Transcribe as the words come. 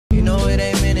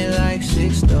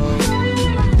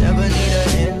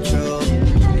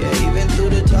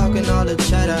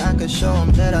show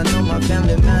them that I know my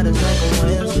family matters like a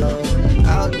Winslow.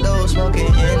 Outdoors smoking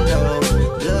Indo.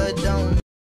 Blood don't.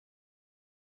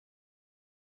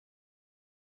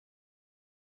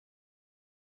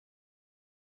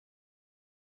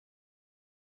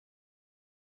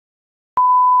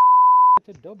 It's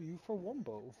a W for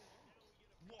Wumbo.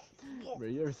 Bro,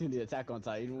 you ever seen the Attack on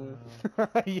Titan one?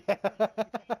 Yeah.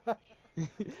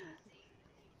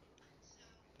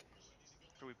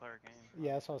 Should we play our game?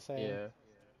 Yeah, that's what I was saying. Yeah.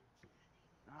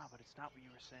 Nah, but it's not what you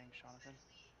were saying, Jonathan.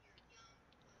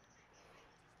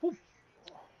 Whoop.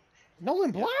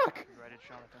 Nolan Black! You read it,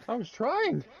 Jonathan? I was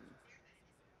trying.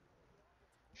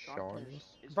 Jonathan Sean.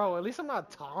 is Bro, at least I'm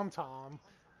not Tom.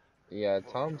 Yeah,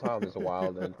 Tom is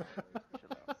wild. And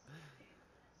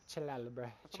Chill out. Chill out, bruh.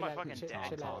 That's what my fucking dad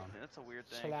chill called out. me. That's a weird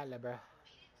thing. Chill out, bruh.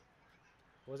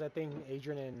 What was that thing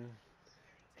Adrian and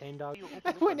Pain Dog? You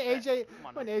when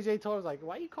open AJ told us, like,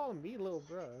 why you calling me little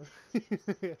bro?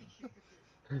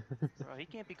 Bro, he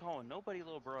can't be calling nobody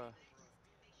little bruh.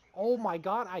 Oh my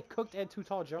god, I cooked Ed Too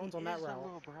Tall Jones on that He is a route.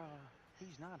 little bruh.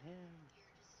 He's not him.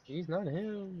 he's not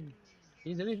him.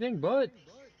 He's anything but.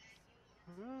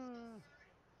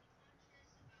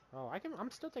 Oh, I'm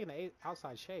still taking the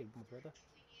outside shade, my brother.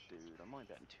 Dude, I'm only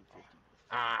betting 250.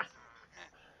 Ah.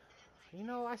 You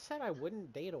know, I said I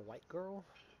wouldn't date a white girl,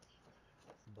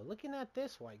 but looking at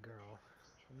this white girl,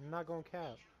 I'm not gonna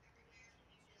cap.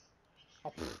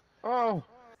 Oh, Oh.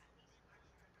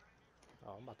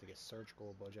 oh, I'm about to get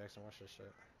surgical, Bo Jackson. Watch this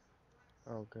shit.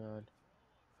 Oh god.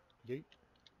 Yeet.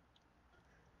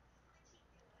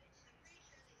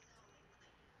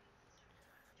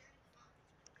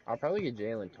 I'll probably get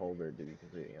Jalen Tolbert to be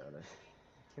completely honest.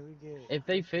 Can we get? If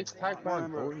they fix Man, Tyquan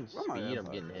bro, Thornton's where my speed, I'm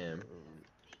AirPods getting at, him.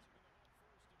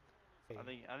 bro? I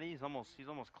think he's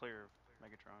almost clear of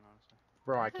Megatron, honestly.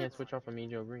 Bro, I can't switch off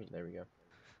Emilio Green. There we go.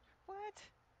 What?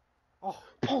 Oh,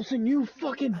 Paulson, you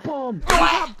fucking bum! he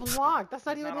got blocked. That's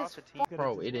not He's even not his off the fault. team.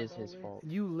 Bro, it is his fault.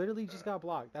 You literally just got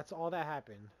blocked. That's all that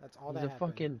happened. That's all He's that a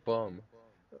happened. fucking bum.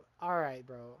 Alright,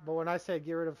 bro. But when I said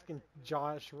get rid of fucking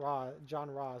John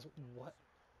Ross, what?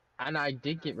 And I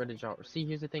did get rid of John. See,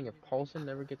 here's the thing. If Paulson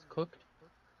never gets cooked,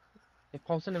 if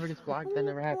Paulson never gets blocked, that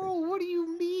never happens. Bro, what do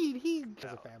you mean? He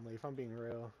has a family, if I'm being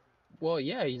real. Well,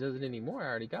 yeah, he doesn't anymore. I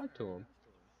already got to him.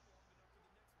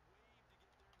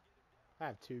 I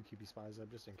have 2 QB spies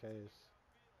up just in case.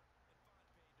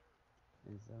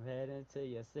 I'm heading to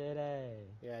your city.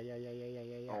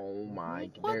 Yeah. Oh my,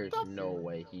 What there's the no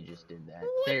way he just did that.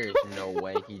 What There's the no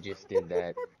way he just did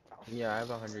that. Yeah, I have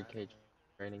 100k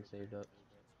training saved up.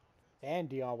 And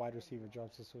Dion wide receiver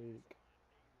drops this week.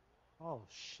 Oh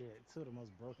shit! 2 of the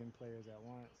most broken players at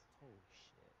once. Oh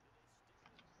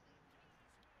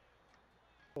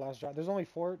shit! Last drop. There's only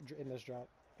 4 in this drop.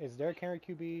 It's Derrick Henry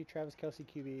QB, Travis Kelce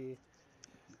QB,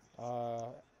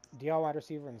 Dion wide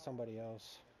receiver, and somebody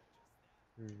else.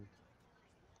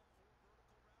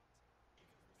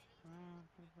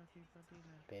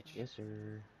 Bitch. Yes,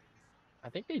 sir. I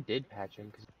think they did patch him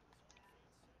because.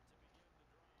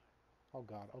 Oh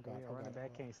god. Yeah, running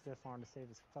back can't stiff arm to save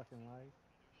his fucking life.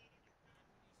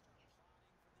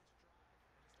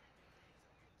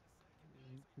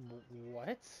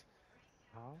 What?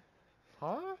 Huh?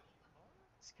 Huh?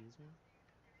 Excuse me?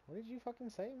 What did you fucking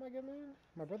say, my good man?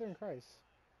 My brother in Christ.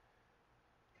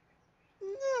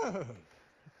 No.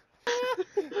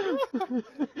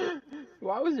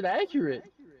 Why was it accurate?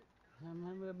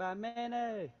 I'm about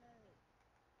mayonnaise.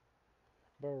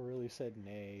 Bro really said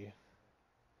nay.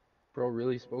 Bro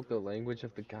really spoke the language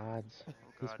of the gods. Oh,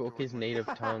 He God, spoke his Jordan. native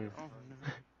tongue. Oh, no.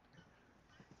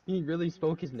 He really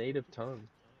spoke his native tongue.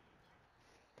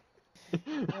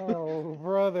 Oh,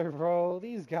 brother, bro.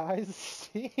 These guys.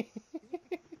 They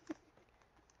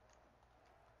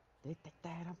think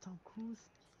that I'm Tom Cruise.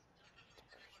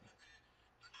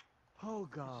 Oh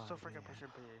god. So freaking yeah. push your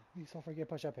B. Please don't forget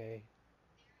push up A.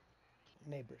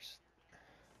 Neighbors.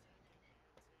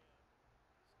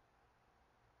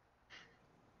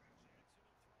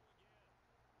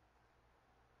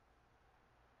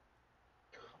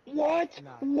 What?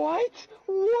 Nah. What?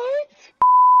 What?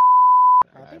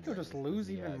 I think you'll just lose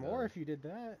even more if you did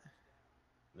that.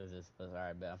 That's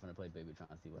alright, bet. I'm gonna play Baby Tron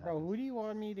and see what Bro, happens. who do you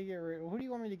want me to get Who do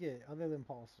you want me to get other than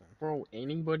Paulson? Bro,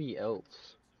 anybody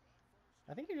else?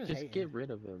 I think you're just Just hating. get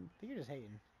rid of him. I think you're just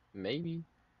hating. Maybe.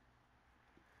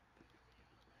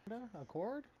 A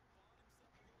cord?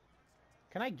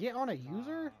 Can I get on a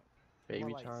user?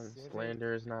 Baby like John Civic?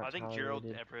 slander is not I think Gerald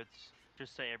tolerated. Everett's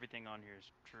just say everything on here is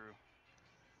true.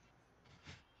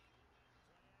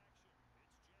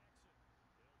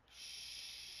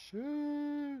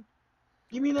 Shit.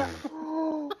 Give me that.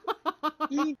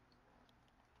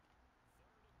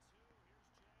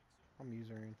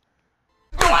 usering.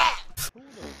 Who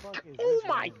the fuck is this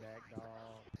running back, dog?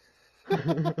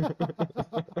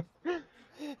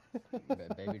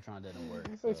 Babytron didn't work.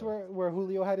 It's So. where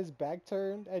Julio had his back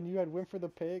turned and you had went for the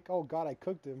pick. Oh god, I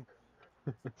cooked him.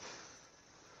 Let's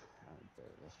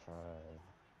try.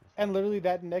 And literally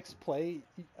that next play,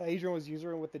 Adrian was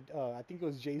using with the I think it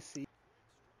was JC.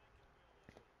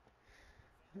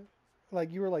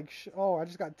 Like you were like, oh, I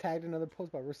just got tagged another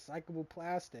post by recyclable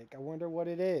plastic. I wonder what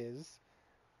it is.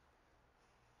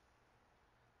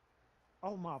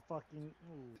 Oh my fucking.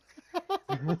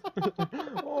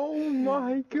 Oh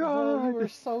my Bro, you god! were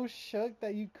so shook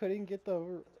that you couldn't get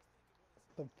the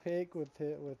pick with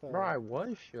it with Bro, I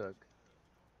was shook.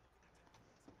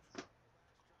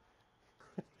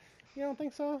 You don't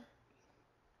think so?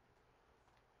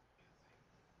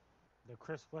 The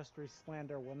Chris Westry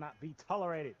slander will not be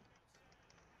tolerated.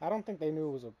 I don't think they knew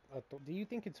it was do you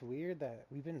think it's weird that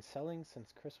we've been selling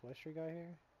since Chris Westry got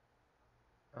here?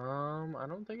 I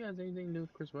don't think it has anything to do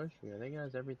with Chris Westry. I think it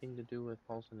has everything to do with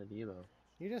Paulson Adebo.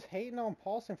 You're just hating on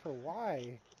Paulson for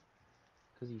why?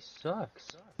 Because he sucks.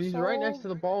 He's So? right next to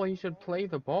the ball. He should play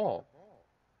the ball.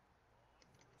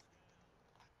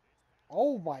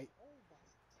 Oh my!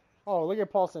 Oh, look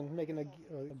at Paulson making a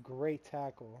great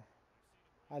tackle.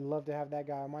 I'd love to have that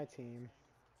guy on my team.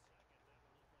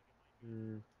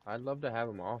 I'd love to have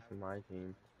him off of my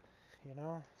team. You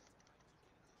know?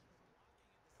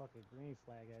 Fucking green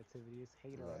flag activity. It's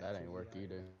hater Bro, activity. that ain't work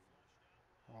either.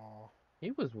 Oh.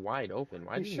 He was wide open.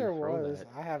 Why He didn't sure you throw was. that?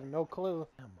 I have no clue.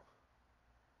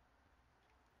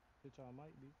 Which I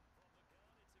might be.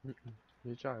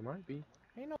 Which I might be.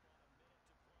 Ain't no.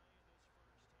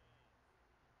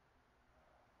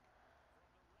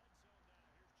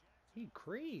 He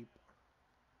creep.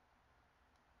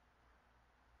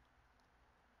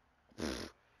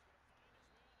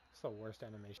 It's the worst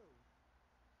animation.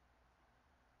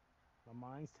 My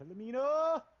mind's telling me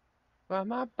no. But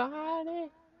my body's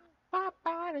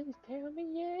telling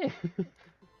me yeah.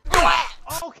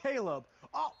 Oh, Caleb.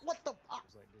 Oh, what the? Oh.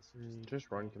 Like this.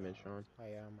 Just run commit, Sean. I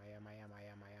am.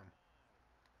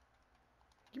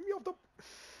 Give me off the.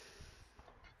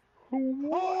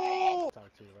 Oh!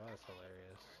 Talk to you. That's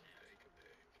hilarious.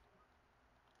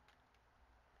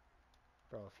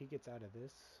 Bro, if he gets out of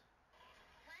this.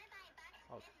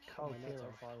 Oh, Oh,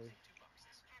 Caleb Farley.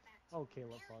 Oh,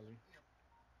 Caleb Farley.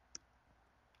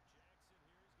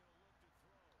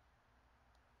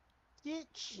 Get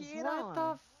shit What on.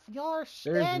 the you're There's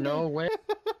standing. no way.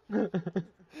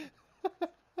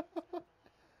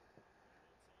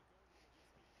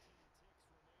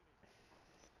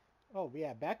 Oh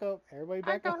yeah, back up. Everybody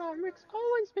back I up. got on Rick's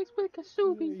Owens mixed with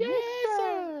Kasubi. Yes,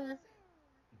 sir.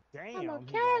 Damn, I'm a he got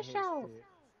cash hit out. stick.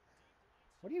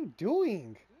 What are you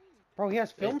doing? Bro, he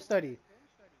has film study.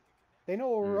 They know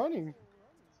what we're running.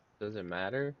 Does it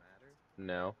matter?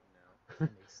 No. Can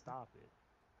they stop it?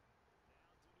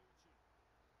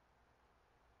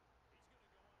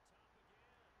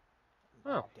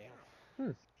 Oh,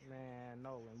 damn. Man,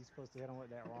 Nolan, you supposed to hit him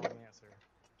with that wrong answer.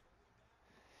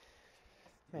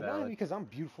 Man, not only because I'm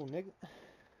beautiful, nigga.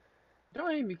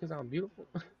 Don't hate me because I'm beautiful.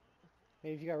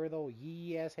 Maybe if you got rid of the old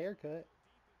yee ass haircut.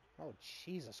 Oh,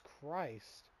 Jesus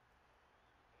Christ.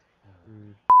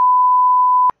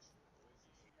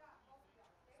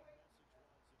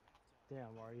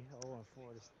 Damn, Marty. 0-4.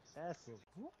 That's a...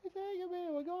 What you think of me?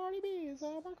 We're going to be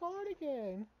inside my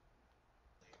cardigan.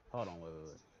 Hold on, wait.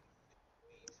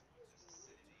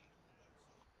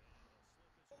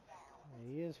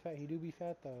 He is fat. He do be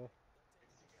fat, though.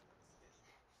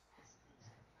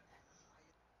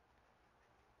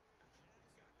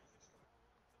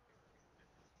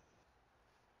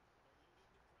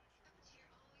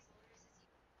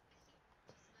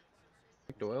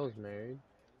 Jack Doyle's married.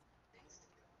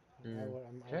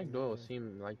 Jack Doyle imagine.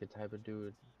 seemed like the type of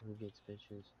dude who gets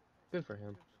bitches. Good for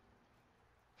him.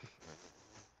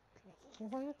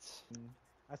 What?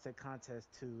 I said contest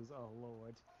twos. Oh,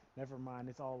 Lord. Never mind.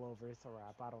 It's all over. It's a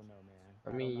wrap. I don't know, man.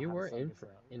 I mean, you were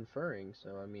inferring, inferring,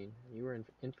 so I mean, you were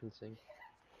inferencing.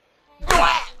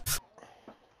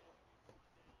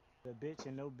 The bitch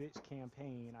and no bitch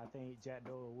campaign, I think Jack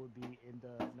Doyle would be in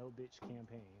the no bitch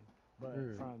campaign. But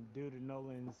from due to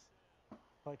Nolan's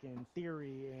fucking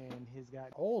theory and his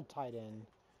old tight end.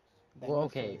 Well,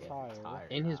 okay.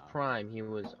 In his prime, he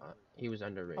was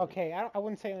underrated. Okay, I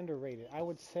wouldn't say underrated. I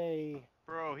would say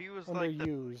Bro, he was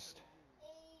underused.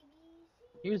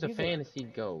 He was a fantasy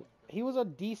goat. He was a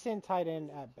decent tight end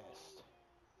at best.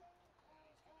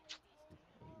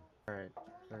 Alright.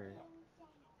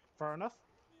 Fair enough.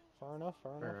 Fair enough.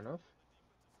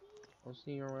 I'll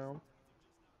see you around.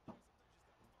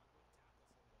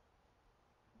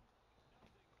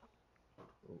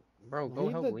 Bro, go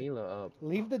help Leela up.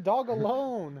 Leave the dog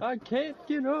alone. I can't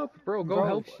get up. Bro, go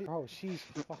help. Bro, she's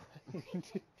fine.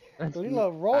 That's-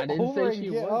 Leela, roll I didn't over say and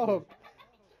she get wasn't. up.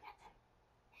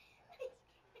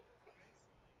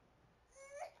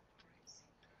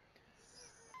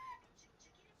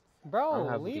 I'll Bro,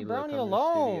 have leave Leela Brownie come to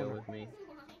the studio alone. with me.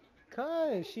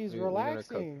 Cause she's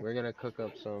relaxing. We're gonna cook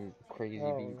up some crazy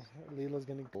beats. Leela's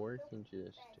gonna. Or can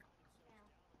just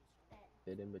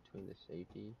fit in between the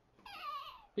safety.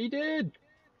 He did.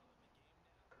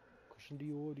 Cushion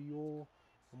the audio.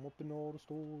 I'm up in all the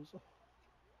stores.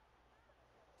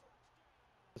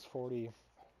 It's 40.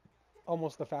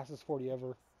 Almost the fastest 40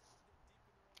 ever.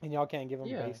 And y'all can't give him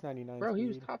base 99 Bro, speed. he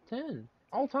was top 10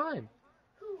 all time.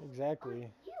 Exactly.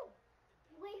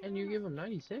 And you give him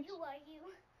 96?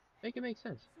 Make it make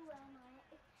sense.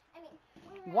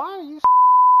 Why are you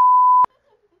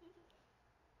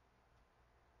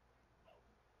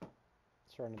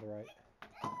turn to the right.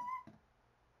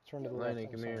 Turn to the left. Lenny,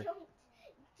 come here.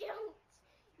 Don't.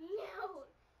 No.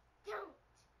 Don't.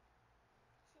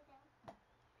 Sit down.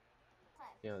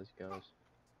 Yeah, this goes.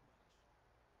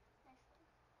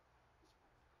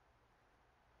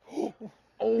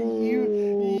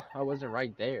 Oh, I wasn't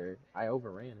right there. I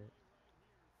overran it.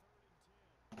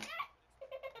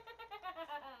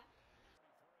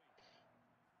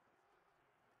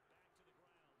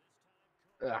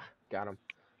 Ugh, got him.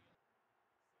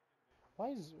 Why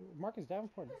is Marcus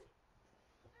Davenport?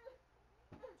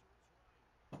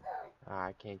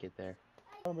 I can't get there.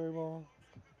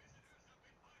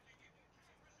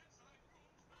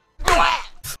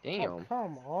 Damn. Oh,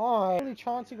 come on. Really,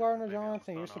 Chauncey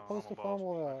Gardner-Johnson, you're No, supposed I'm to a boss.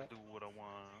 fumble I that. can do what I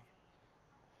want.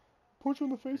 Punch you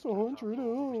in the face 100.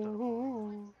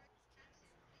 Oh.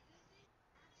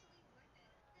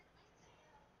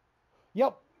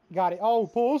 Yep, got it. Oh,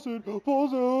 Paulson.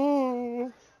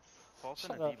 Paulson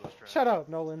Shut and up. Debo's trash. Shut up,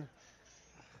 Nolan.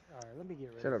 Alright, let me get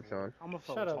rid Shut of up, it. Sean. I'm gonna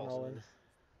Shut up, Nolan.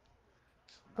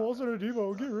 Paulson or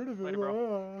Debo, get rid of it. Later,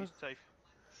 bro. He's safe.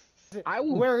 I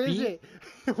will Where is beat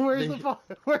it? Where's the ball?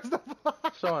 Where's the ball?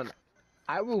 Sean,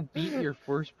 I will beat your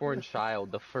firstborn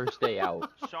child the first day out.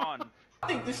 Sean. I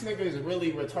think this nigga is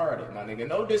really retarded, my nigga.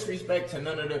 No disrespect to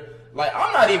none of the... Like,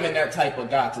 I'm not even that type of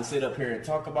guy to sit up here and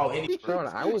talk about any... Sean,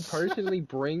 I will personally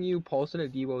bring you Paulson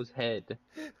Adebo's head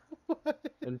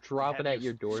and drop it at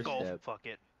your doorstep. Skull fuck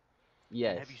it.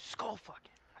 Yes. Have you skull fuck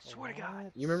it? I swear to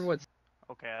God. You remember what?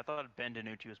 Okay, I thought Ben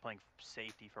DiNucci was playing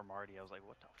safety for Marty. I was like,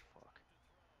 what the fuck?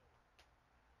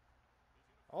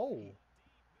 Oh.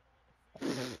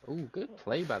 Ooh, good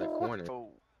play by the corner. Oh,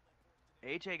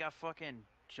 AJ got fucking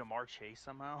Jamar Chase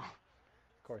somehow.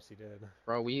 Of course he did.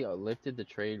 Bro, we lifted the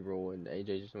trade rule and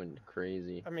AJ just went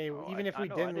crazy. I mean, Oh, even if I we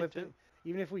know, I didn't did lift it, too.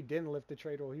 even if we didn't lift the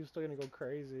trade rule, he was still gonna go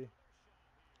crazy.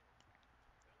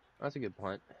 That's a good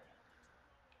punt.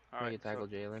 All Make right, a tackle,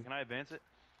 so Jalen. can I advance it?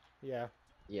 Yeah.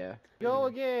 Yeah. Go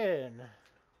again.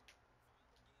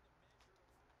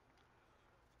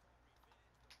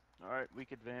 All right,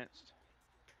 week advanced.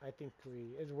 I think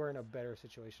we're in a better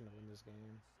situation to win this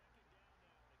game.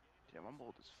 Damn, I'm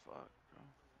bold as fuck, bro.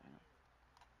 Damn.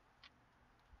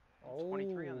 Oh.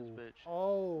 23 on this bitch.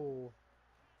 Oh.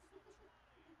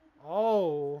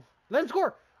 Oh. Let him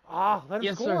score. Ah, let him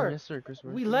Yes, score. sir. Yes, sir. Chris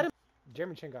We let him.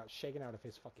 Jeremy Chin got shaken out of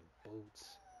his fucking boots.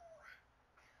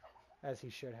 As he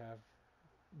should have.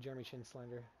 Jeremy Chin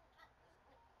slender.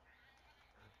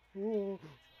 Ooh.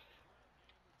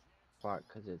 Clock,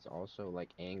 because it's also like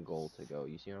and goal to go.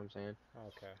 You see what I'm saying?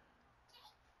 Okay.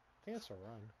 I think it's a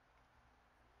run.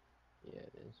 Yeah,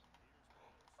 it is.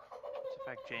 It's the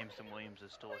fact Jameson Williams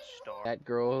is still a star. That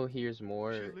girl hears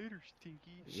more See you later,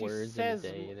 Stinky. She words says,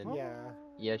 in a day than... yeah.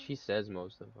 Yeah, she says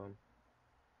most of them.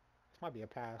 This might be a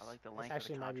pass. I like the This length of the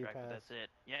actually might be a contract, but pass. that's it.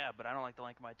 Yeah, but I don't like the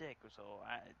length of my dick, so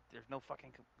there's no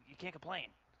fucking... You can't complain.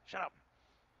 Shut up.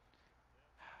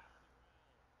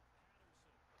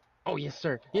 Oh, yes,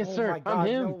 sir. Yes, Oh sir. my God, I'm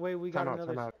him. no way we got Time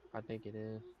another. out. I think it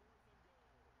is.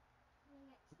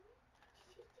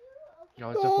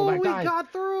 No, it's a fullback we dive.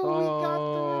 got through.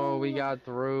 Oh, we got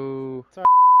through. Sorry.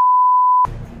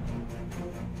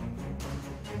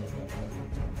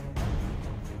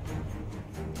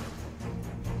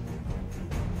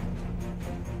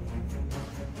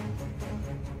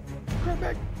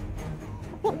 Back.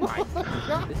 Oh my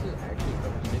God. This is actually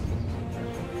ridiculous.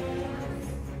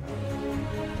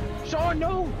 Sean,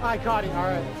 no! I caught it. All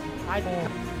right. I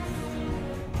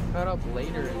Cut up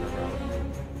later in the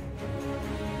round.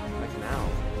 Like now.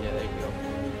 Yeah, there you go.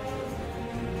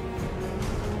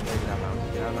 Get out of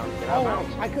bounds. Get out of bounds. Get out of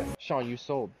bounds. I could. Sean, you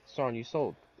sold. Sean, you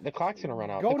sold. The clock's gonna run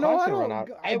out. Go, The no, clock's I gonna run don't. out.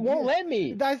 Go- It won't let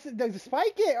me. That's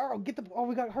spike it. Oh, get the. Oh,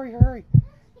 we got. Hurry.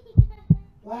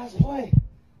 Last play.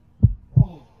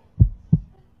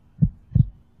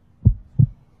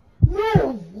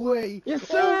 way. Yes,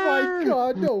 Oh my sir!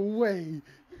 god, no way.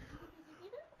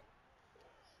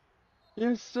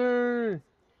 Yes, sir.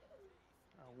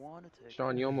 I want to take.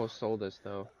 Sean, you almost sold us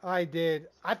though. I did.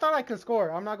 I thought I could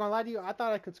score. I'm not gonna lie to you. I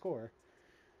thought I could score.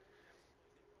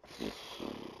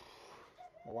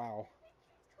 Wow.